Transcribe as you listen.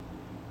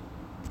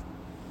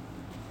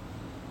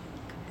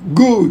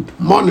Good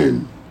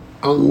morning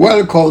and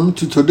welcome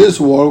to today's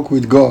walk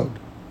with God.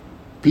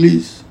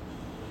 Please,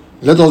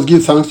 let us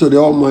give thanks to the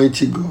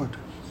Almighty God.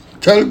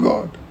 Tell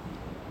God,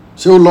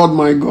 say, "Oh Lord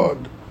my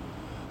God,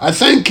 I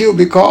thank you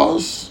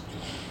because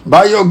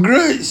by your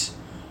grace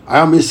I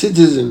am a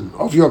citizen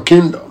of your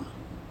kingdom.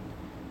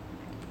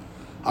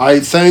 I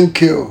thank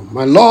you,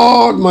 my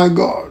Lord, my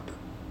God,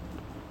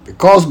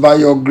 because by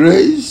your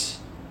grace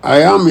I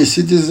am a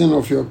citizen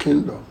of your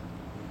kingdom.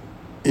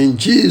 In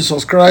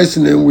Jesus Christ's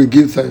name we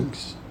give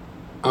thanks.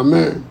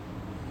 Amen."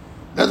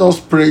 Let us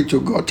pray to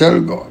God. Tell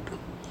God,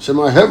 say,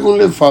 "My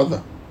heavenly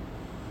Father,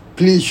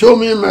 please show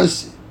me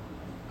mercy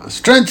and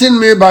strengthen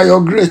me by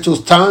your grace to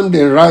stand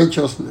in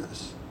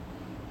righteousness.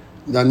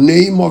 In the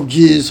name of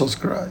Jesus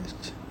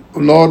Christ. O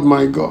Lord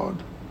my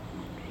God,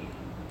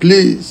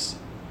 please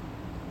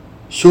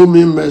show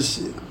me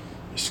mercy.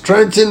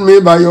 Strengthen me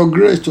by your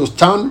grace to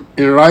stand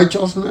in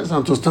righteousness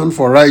and to stand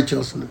for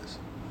righteousness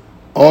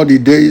all the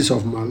days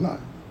of my life.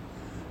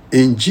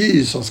 In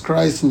Jesus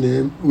Christ's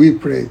name we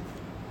pray.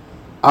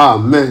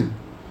 Amen.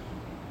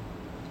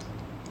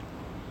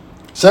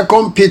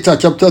 2 Peter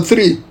chapter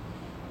 3,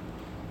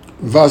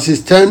 verses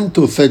 10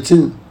 to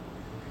 13.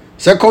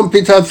 2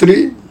 Peter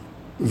 3,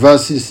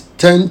 verses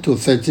 10 to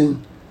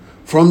 13.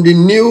 From the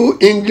New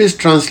English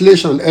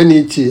Translation,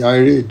 NET, I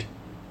read,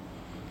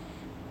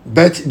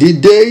 "But the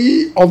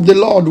day of the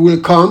Lord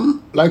will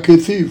come like a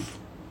thief.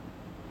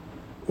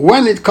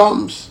 When it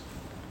comes,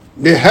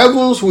 the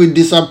heavens will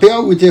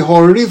disappear with a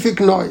horrific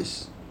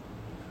noise,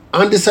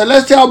 and the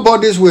celestial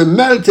bodies will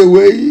melt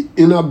away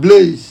in a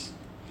blaze,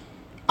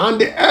 and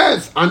the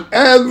earth and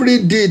every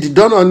deed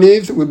done on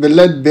it will be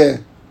laid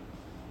bare.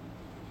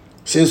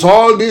 Since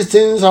all these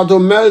things are to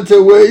melt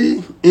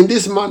away in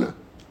this manner,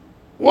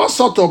 what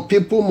sort of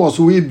people must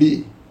we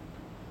be,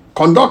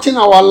 conducting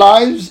our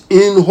lives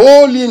in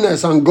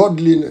holiness and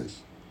godliness,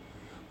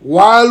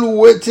 while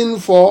waiting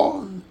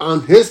for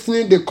and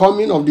hastening the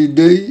coming of the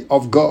day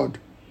of God?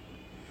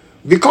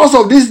 Because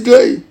of this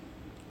day,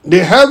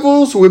 the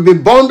heavens will be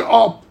burned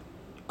up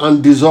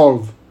and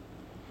dissolve,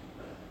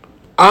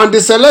 and the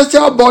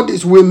celestial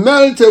bodies will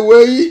melt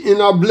away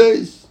in a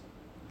blaze.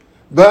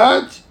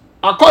 But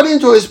according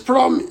to his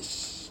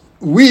promise,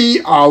 we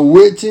are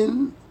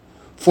waiting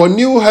for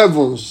new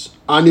heavens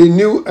and a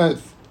new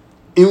earth,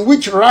 in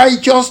which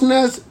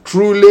righteousness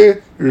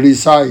truly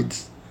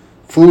resides."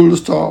 Full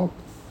stop.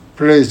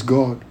 Praise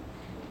God.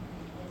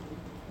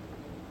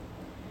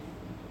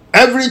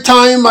 Every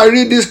time I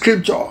read this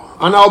scripture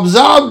and I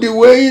observe the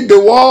way the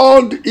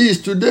world is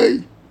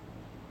today,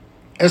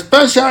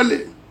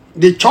 especially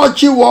the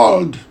churchy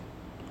world,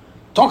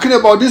 talking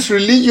about this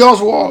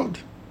religious world,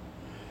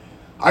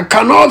 I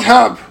cannot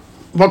help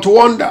but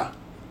wonder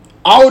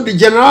how the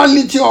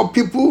generality of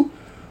people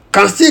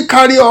can still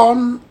carry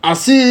on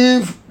as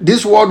if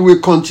this world will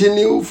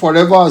continue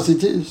forever as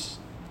it is.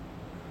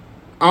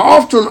 I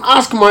often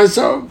ask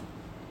myself,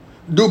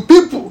 do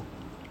people,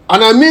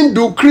 and I mean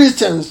do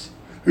Christians,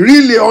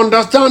 really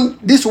understand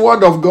this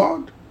word of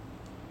God?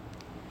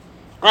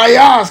 I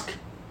ask,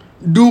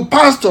 do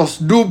pastors,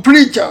 do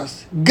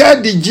preachers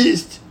get the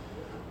gist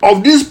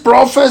of this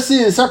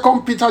prophecy in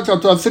 2 Peter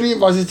chapter 3,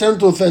 verses 10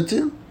 to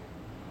 13?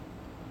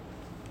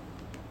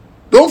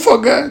 Don't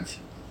forget,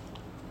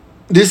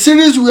 the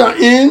series we are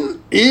in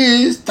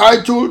is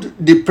titled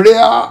 "The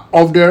Prayer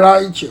of the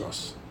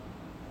Righteous."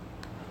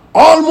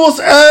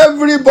 Almost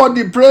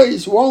everybody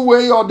prays one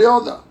way or the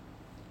other.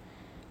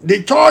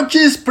 The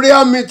church's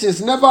prayer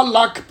meetings never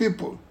lack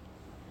people.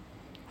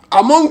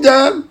 Among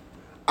them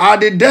are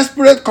the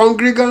desperate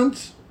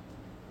congregants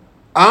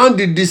and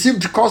the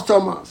deceived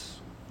customers.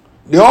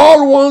 They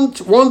all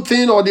want one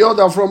thing or the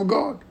other from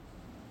God,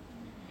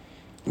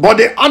 but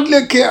they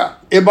hardly care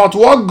about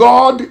what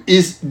God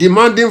is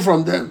demanding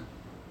from them.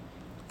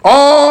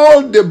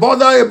 All they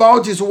bother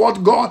about is what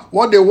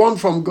they want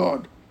from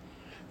God.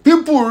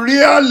 People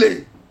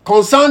really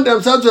concern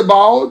themselves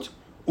about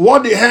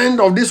what the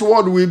end of this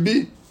world will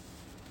be.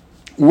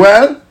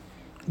 Well,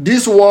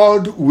 this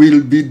world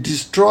will be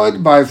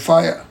destroyed by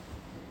fire.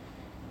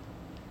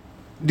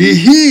 The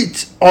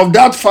heat of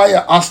that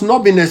fire has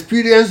not been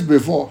experienced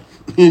before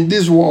in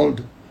this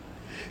world.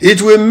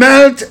 It will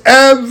melt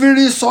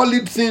every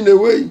solid thing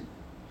away.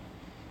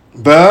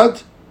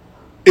 But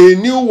a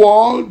new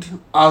world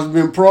has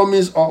been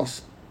promised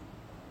us.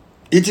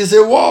 It is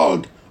a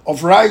world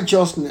of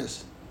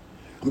righteousness.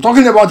 I'm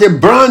talking about a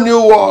brand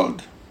new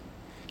world.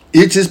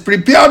 It is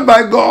prepared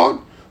by God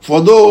for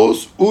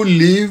those who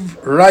live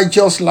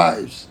righteous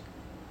lives.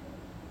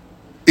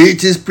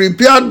 It is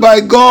prepared by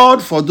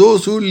God for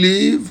those who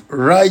live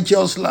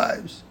righteous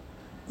lives.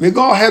 May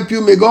God help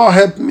you, may God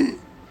help me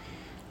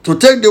to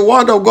take the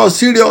word of God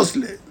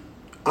seriously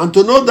and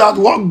to know that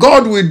what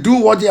God will do,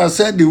 what he has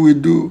said he will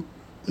do.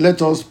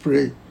 Let us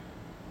pray.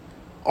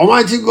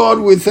 Almighty God,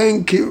 we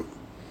thank you.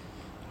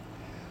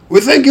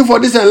 We thank you for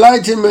this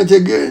enlightenment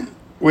again.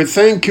 We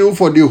thank you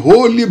for the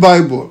Holy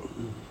Bible,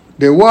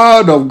 the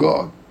Word of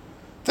God.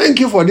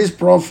 Thank you for this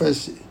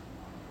prophecy.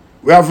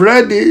 We have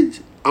read it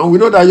and we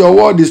know that your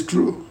word is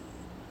true.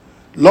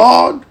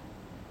 Lord,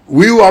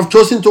 We who have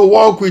chosen to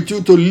walk with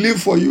you, to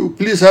live for you,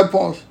 please help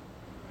us.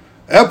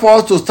 Help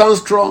us to stand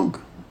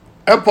strong.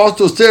 Help us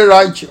to stay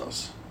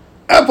righteous.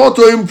 Help us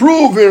to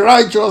improve in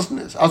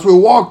righteousness as we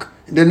walk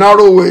in the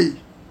narrow way.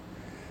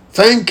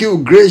 Thank you,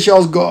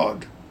 gracious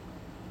God.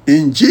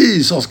 In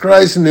Jesus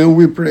Christ's name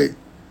we pray.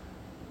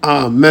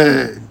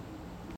 Amen.